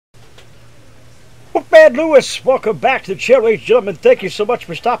Wolfman Lewis, welcome back to the channel, ladies and gentlemen. Thank you so much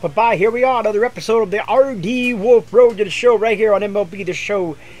for stopping by. Here we are, another episode of the RD Wolf Road to the Show right here on MLB The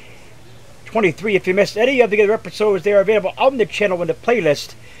Show 23. If you missed any of the other episodes, they are available on the channel in the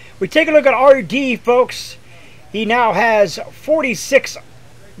playlist. We take a look at RD, folks. He now has 46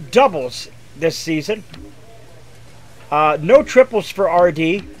 doubles this season. No triples for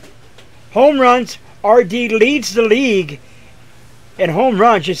RD. Home runs, RD leads the league in home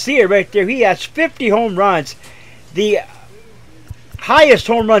runs. You see it right there. He has 50 home runs. The highest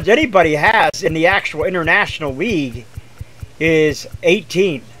home runs anybody has in the actual international league is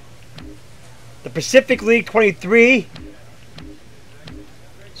 18. The Pacific League, 23.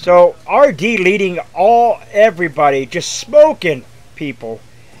 So RD leading everybody, just smoking people.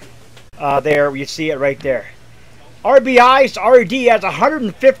 There, you see it right there. RBIs, RD has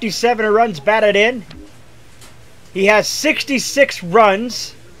 157 runs batted in. He has 66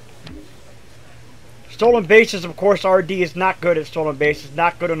 runs. Stolen bases, of course, RD is not good at stolen bases.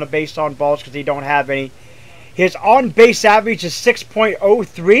 Not good on the base on balls because he don't have any. His on-base average is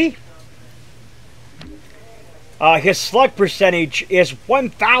 6.03. His slug percentage is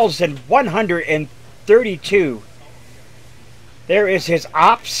 1,132. There is his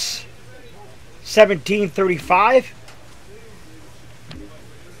ops, 1735.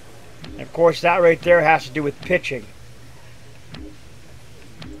 And of course, that right there has to do with pitching.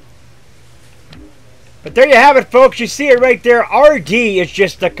 But there you have it, folks. You see it right there. RD is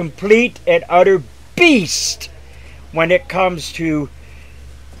just a complete and utter beast when it comes to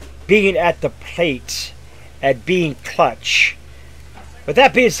being at the plate and being clutch. With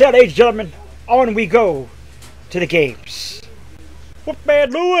that being said, ladies and gentlemen, on we go to the games.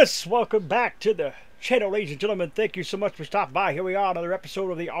 Wolfman Lewis, welcome back to the channel, ladies and gentlemen. Thank you so much for stopping by. Here we are, another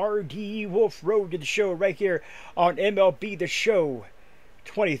episode of the RD Wolf Road to the Show right here on MLB The Show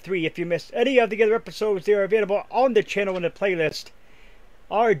 23. If you missed any of the other episodes, they are available on the channel in the playlist.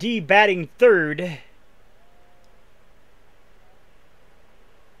 RD batting third.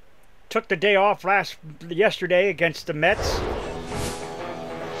 Took the day off yesterday against the Mets.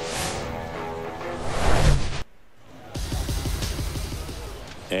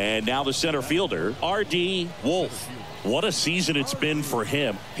 And now the center fielder, RD Wolf. What a season it's been for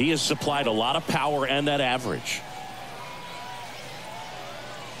him. He has supplied a lot of power and that average.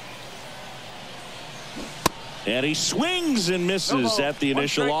 And he swings and misses at the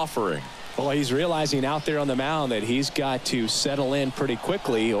initial offering. Well, he's realizing out there on the mound that he's got to settle in pretty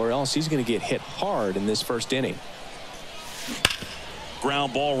quickly or else he's going to get hit hard in this first inning.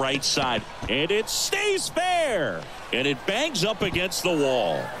 Ground ball right side, and it stays fair, and it bangs up against the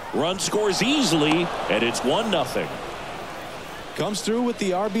wall. Run scores easily, and it's 1-0. Comes through with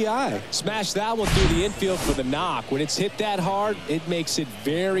the RBI. Smash that one through the infield for the knock. When it's hit that hard, it makes it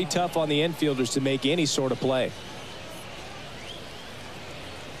very tough on the infielders to make any sort of play.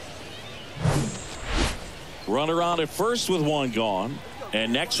 Runner on at first with one gone,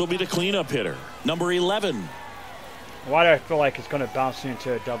 and next will be the cleanup hitter, number 11. Why do I feel like it's going to bounce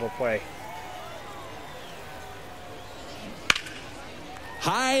into a double play?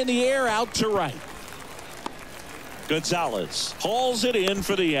 High in the air, out to right. Gonzalez hauls it in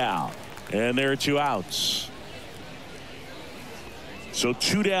for the out, and there are 2 outs. So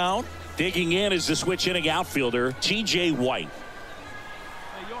 2 down. Digging in is the switch hitting outfielder, TJ White.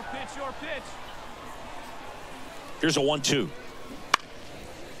 Hey, your pitch, your pitch. Here's a 1-2.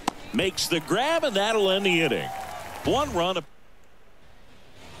 Makes the grab, and that'll end the inning. 1 run.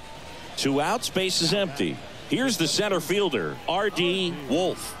 2 outs, base is empty. Here's the center fielder, RD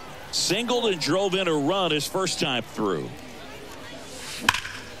Wolf. Singled and drove in a run his first time through.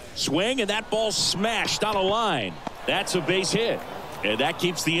 Swing, and that ball smashed on a line. That's a base hit. And that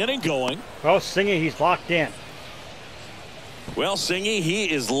keeps the inning going. Well, Singy, he's locked in. Well, Singy,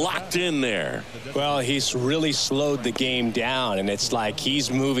 he is locked in there. Well, he's really slowed the game down, and it's like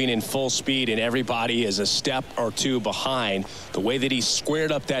he's moving in full speed, and everybody is a step or 2 behind. The way that he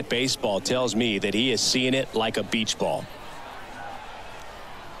squared up that baseball tells me that he is seeing it like a beach ball.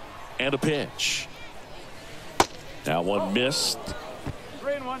 And a pitch. That one missed.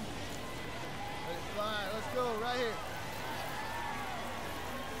 3-1. Let's go right here.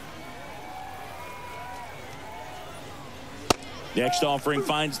 Next offering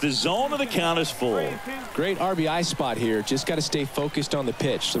finds the zone, and the count is full. Great RBI spot here. Just got to stay focused on the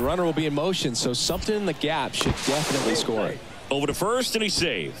pitch. The runner will be in motion, so something in the gap should definitely score. Over to first, and he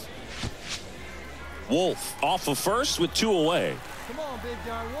saves. Wolf off of first with 2 away. Come on, big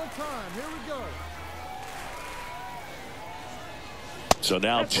guy. One time. Here we go. So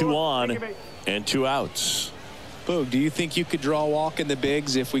now 2 on and 2 outs. Boog, do you think you could draw a walk in the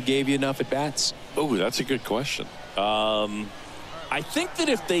bigs if we gave you enough at-bats? Oh, that's a good question. I think that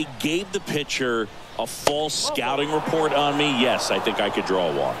if they gave the pitcher a false scouting report on me, yes, I think I could draw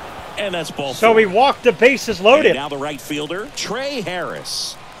a walk. And that's ball So four. he walked the bases loaded. And now the right fielder, Trey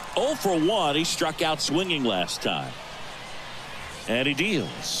Harris. 0 for 1. He struck out swinging last time. And he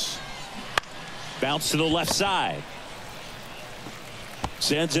deals. Bounce to the left side.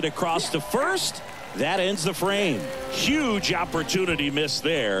 Sends it across to first. That ends the frame. Huge opportunity missed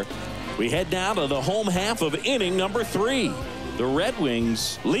there. We head now to the home half of inning number 3. The Red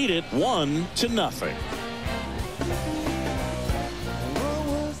Wings lead it 1-0.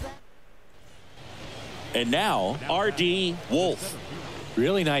 And now R.D. Wolf.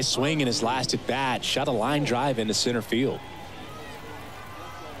 Really nice swing in his last at-bat. Shot a line drive into center field.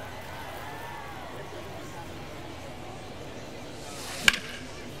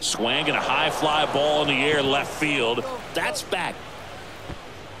 Swing and a high fly ball in the air left field. That's back.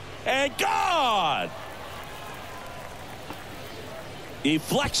 And gone. He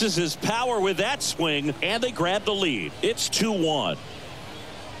flexes his power with that swing, and they grab the lead. It's 2-1.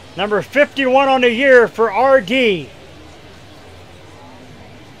 Number 51 on the year for RD.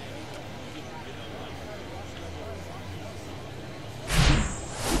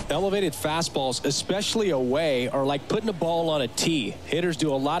 Elevated fastballs, especially away, are like putting a ball on a tee. Hitters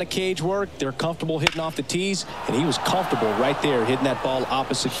do a lot of cage work. They're comfortable hitting off the tees, and he was comfortable right there hitting that ball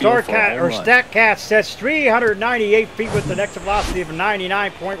opposite field for a home run. StatCast says 398 feet with an exit velocity of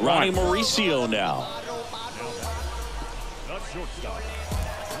 99.1. Ronnie Mauricio now. The shortstop.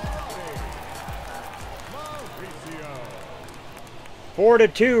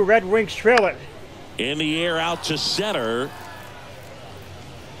 4-2, Red Wings trail it. In the air out to center.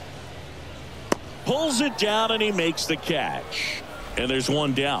 Pulls it down and he makes the catch. And there's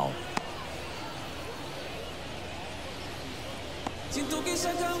one down.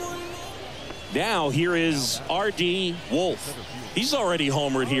 Now here is R.D. Wolf. He's already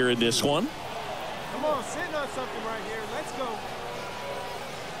homered here in this one. Come on, sitting on something right here. Let's go.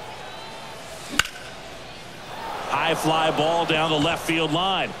 High fly ball down the left field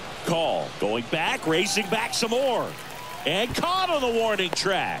line. Call. Going back, racing back some more. And caught on the warning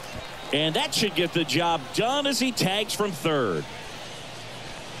track. And that should get the job done as he tags from third.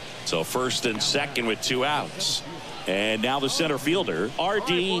 So first and second with 2 outs. And now the center fielder,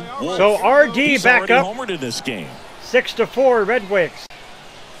 R.D. Wolf. So RD He's back already up. homered in this game. 6-4, Red Wings.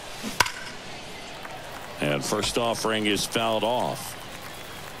 And first offering is fouled off.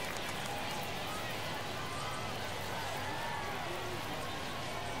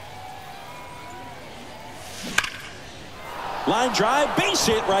 Line drive, base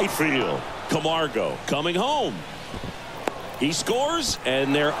hit right field. Camargo coming home. He scores,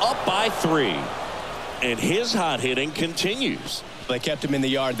 and they're up by 3. And his hot hitting continues. They kept him in the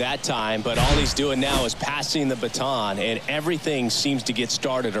yard that time, but all he's doing now is passing the baton, and everything seems to get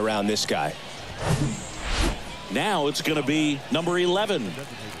started around this guy. Now it's going to be number 11.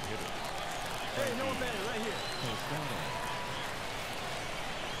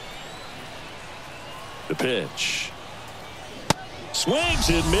 The pitch. Swings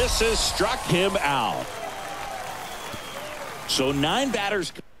and misses, struck him out. So 9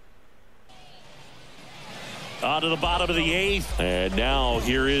 batters on to the bottom of the 8th. And now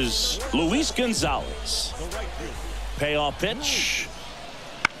here is Luis Gonzalez. Payoff pitch.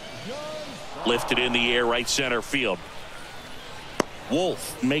 Lifted in the air, right center field.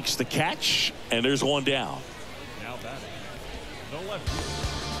 Wolf makes the catch, and there's one down. Now batting. The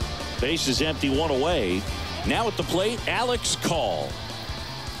left. Base is empty, 1 away. Now at the plate, Alex Call.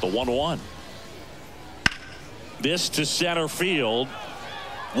 The 1-1. This to center field.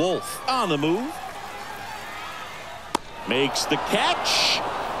 Wolf on the move. Makes the catch.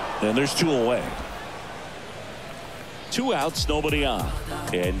 And there's 2 away. 2 outs, nobody on.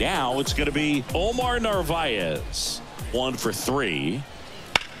 And now it's going to be Omar Narvaez. 1 for 3.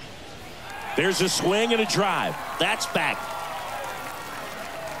 There's a swing and a drive. That's back.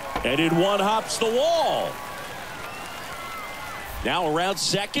 And in one hops the wall. Now around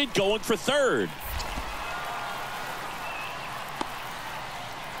second, going for third.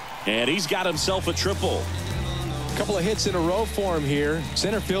 And he's got himself a triple. A couple of hits in a row for him here.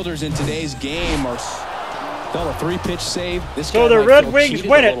 Center fielders in today's game are done a 3-pitch save. This So guy the might Red feel Wings cheated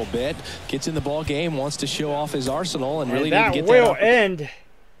win a it. little bit. Gets in the ball game, wants to show off his arsenal, and really And didn't that get will that. end.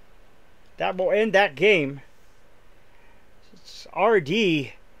 That will end that game.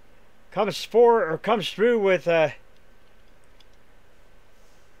 RD comes through with a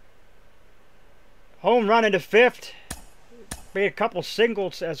home run in the 5th. Made a couple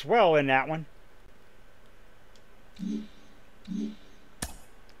singles as well in that one.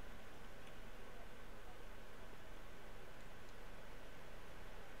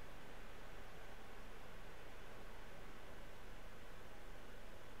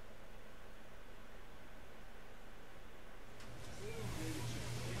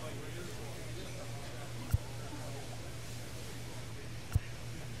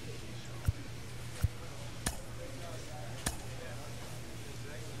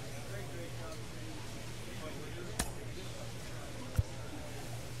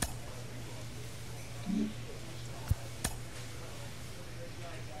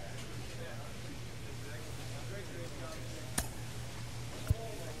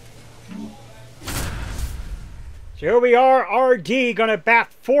 So here we are, RD going to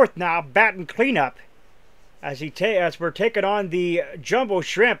bat fourth now, batting cleanup. As we're taking on the Jumbo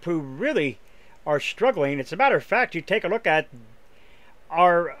Shrimp, who really are struggling. As a matter of fact, you take a look at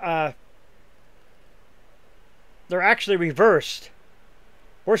our, they're actually reversed.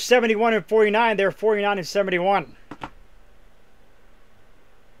 We're 71 and 49, they're 49 and 71.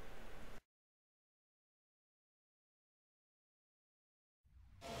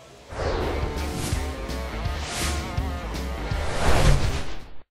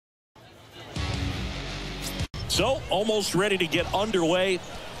 So, almost ready to get underway.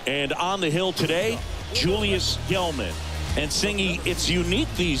 And on the hill today, Julius Gelman. And Singy, it's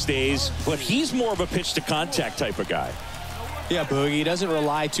unique these days, but he's more of a pitch-to-contact type of guy. Yeah, Boogie, he doesn't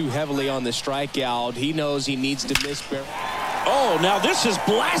rely too heavily on the strikeout. He knows he needs to miss. Oh, now this is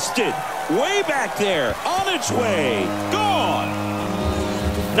blasted. Way back there. On its way. Gone.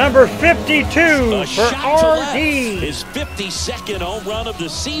 Number 52 A for shot to left. RD. His 52nd home run of the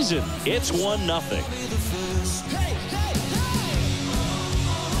season. It's 1-0.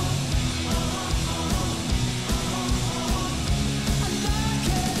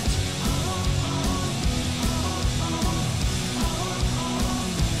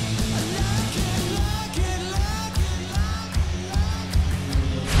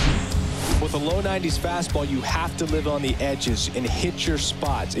 With a low 90s fastball, you have to live on the edges and hit your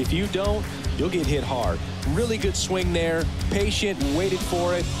spots. If you don't, you'll get hit hard. Really good swing there. Patient, waited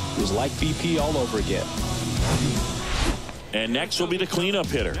for it. It was like BP all over again. And next will be the cleanup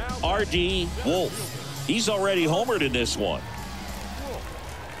hitter, RD Wolf. He's already homered in this one.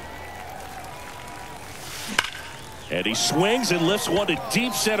 And he swings and lifts one to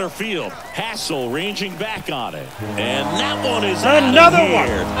deep center field. Hassel ranging back on it. And that one is Another one.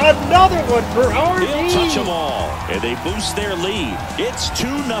 here. Another one for RD. He'll touch them all. And they boost their lead. It's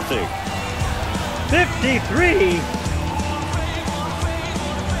 2-0. 53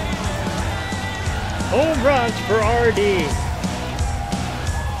 home runs for RD.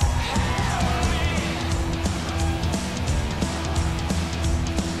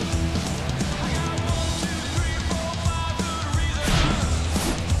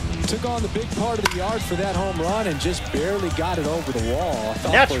 Took on the big part of the yard for that home run and just barely got it over the wall. I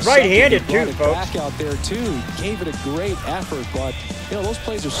thought That's for a right-handed second he brought too, it folks. back out there too. Gave it a great effort, but you know those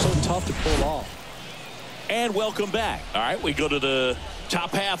plays are so tough to pull off. And welcome back. All right, we go to the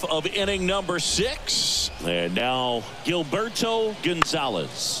top half of inning number 6. And now Gilberto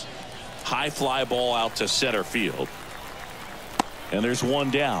Gonzalez. High fly ball out to center field. And there's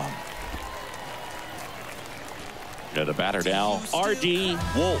one down. And the batter now, RD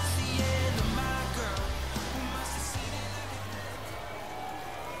Wolf.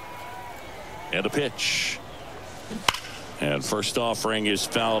 And a pitch. And first offering is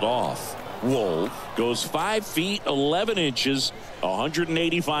fouled off. Wolf goes 5 feet 11 inches,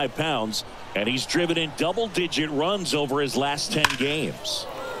 185 pounds, and he's driven in double-digit runs over his last 10 games.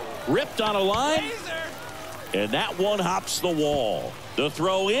 Ripped on a line, and that one hops the wall. The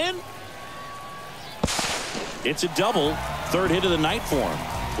throw in. It's a double. Third hit of the night for him.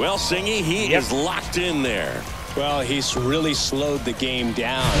 Well, Singy, he is locked in there. Well, he's really slowed the game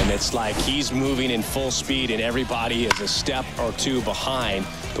down, and it's like he's moving in full speed, and everybody is a step or two behind.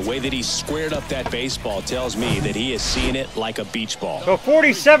 The way that he squared up that baseball tells me that he is seeing it like a beach ball. So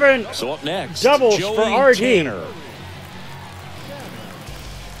 47 So up next, doubles Joey for RD. Tanner.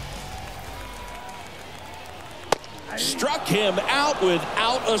 Struck him out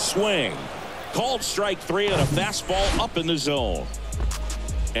without a swing. Called strike 3 on a fastball up in the zone.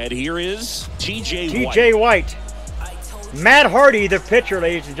 And here is TJ White. TJ White. Matt Hardy, the pitcher,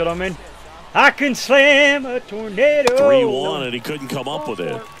 ladies and gentlemen. I can slam a tornado. 3-1, and he couldn't come up with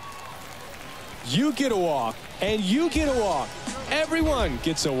it. You get a walk, and you get a walk. Everyone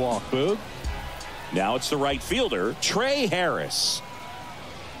gets a walk, Boog. Now it's the right fielder, Trey Harris.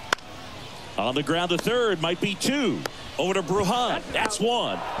 On the ground to third, might be 2. Over to Bruhan. That's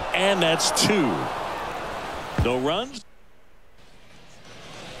 1. And that's 2. No runs.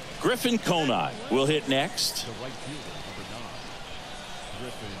 Griffin Conine will hit next. The right fielder, number 9,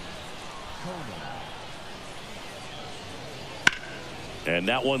 Griffin Conine. And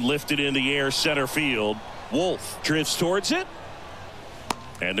that one lifted in the air center field. Wolf drifts towards it.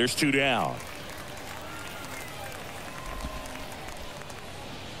 And there's 2 down.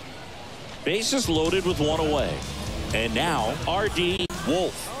 Bases loaded with 1 away. And now R.D.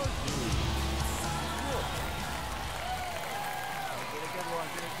 Wolf.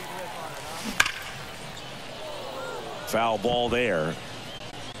 Foul ball there.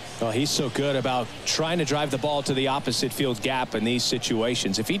 Well, he's so good about trying to drive the ball to the opposite field gap in these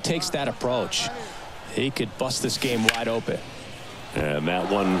situations. If he takes that approach, he could bust this game wide open. And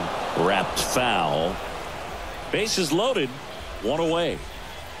that one wrapped foul. Bases loaded, 1 away.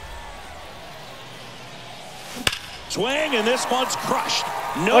 Swing, and this one's crushed.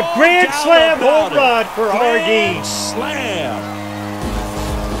 No A grand doubt slam about home run it. for Grand RD. slam.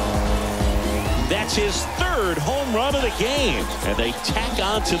 That's his 3rd home run of the game. And they tack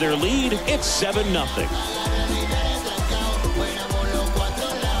on to their lead. It's 7-0.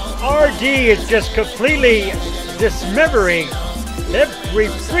 RD is just completely dismembering every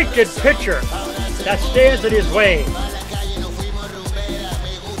freaking pitcher that stands in his way.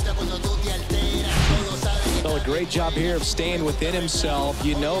 Well, a great job here of staying within himself.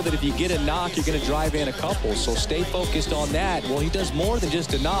 You know that if you get a knock, you're going to drive in a couple. So stay focused on that. Well, he does more than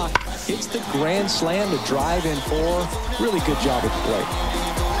just a knock. Hits the grand slam to drive in 4. Really good job at the plate.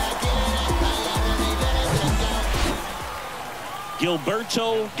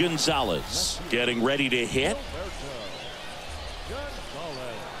 Gilberto Gonzalez getting ready to hit.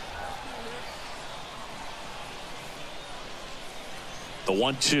 The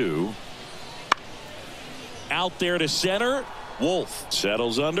 1-2. Out there to center. Wolf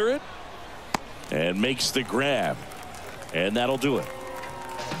settles under it and makes the grab. And that'll do it.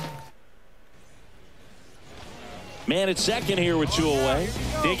 Man at second here with 2 away.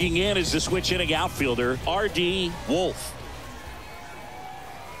 Digging in is the switch inning outfielder, R.D. Wolf.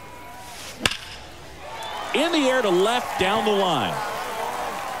 In the air to left down the line.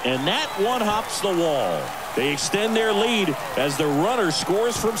 And that one hops the wall. They extend their lead as the runner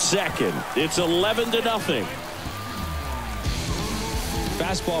scores from second. It's 11-0.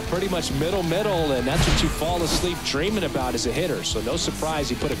 Fastball pretty much middle, and that's what you fall asleep dreaming about as a hitter. So no surprise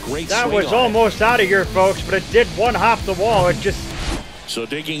he put a great swing on it. That was almost out of here, folks, but it did one hop the wall. It just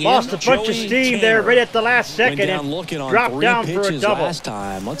lost a bunch of steam there right at the last second and dropped down for a double. Last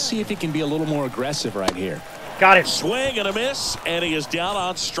time. Let's see if he can be a little more aggressive right here. Got it. Swing and a miss, and he is down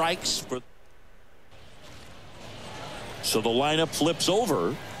on strikes. So the lineup flips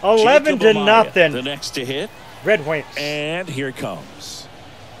over. 11-0. The next to hit. Red Wings. And here it comes.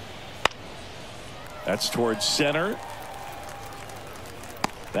 That's towards center.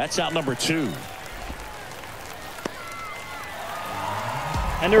 That's out number 2.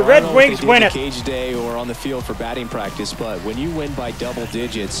 And the Red Wings win it. Cage day or on the field for batting practice, but when you win by double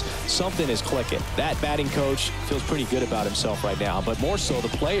digits, something is clicking. That batting coach feels pretty good about himself right now, but more so the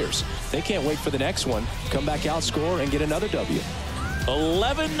players. They can't wait for the next one. Come back out, score, and get another W.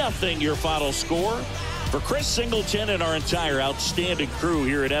 11-0 your final score. For Chris Singleton and our entire outstanding crew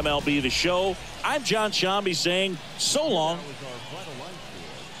here at MLB The Show, I'm John Shambi saying so long.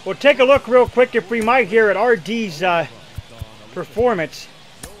 We'll take a look real quick, if we might, here at RD's performance.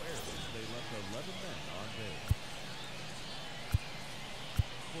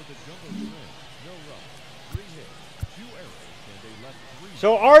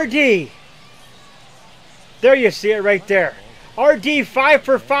 So RD, there you see it right there. RD 5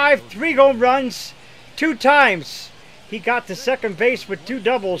 for 5, 3 home runs, 2 times. He got to second base with 2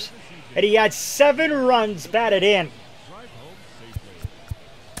 doubles, and he had 7 runs batted in.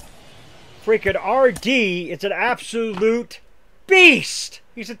 Freaking RD is an absolute beast.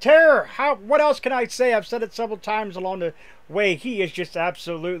 He's a terror. What else can I say? I've said it several times along the way. He is just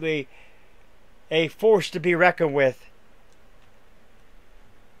absolutely a force to be reckoned with.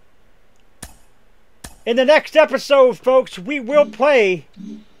 In the next episode, folks, we will play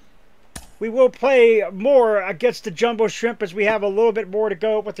more against the Jumbo Shrimp, as we have a little bit more to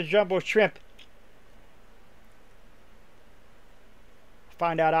go with the Jumbo Shrimp.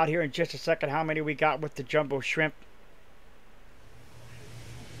 Find out here in just a second how many we got with the Jumbo Shrimp.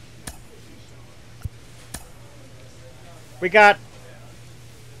 We got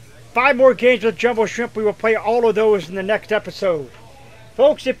 5 more games with Jumbo Shrimp. We will play all of those in the next episode.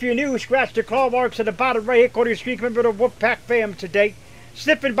 Folks, if you're new, scratch the claw marks at the bottom right-hand corner of your screen. Remember the Wolfpack fam today.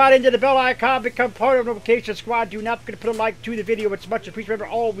 Snip and bite into the bell icon. Become part of the notification squad. Do not forget to put a like to the video. It's much appreciated.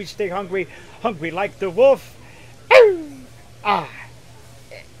 Remember, always stay hungry. Hungry like the wolf. I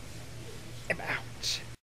am out.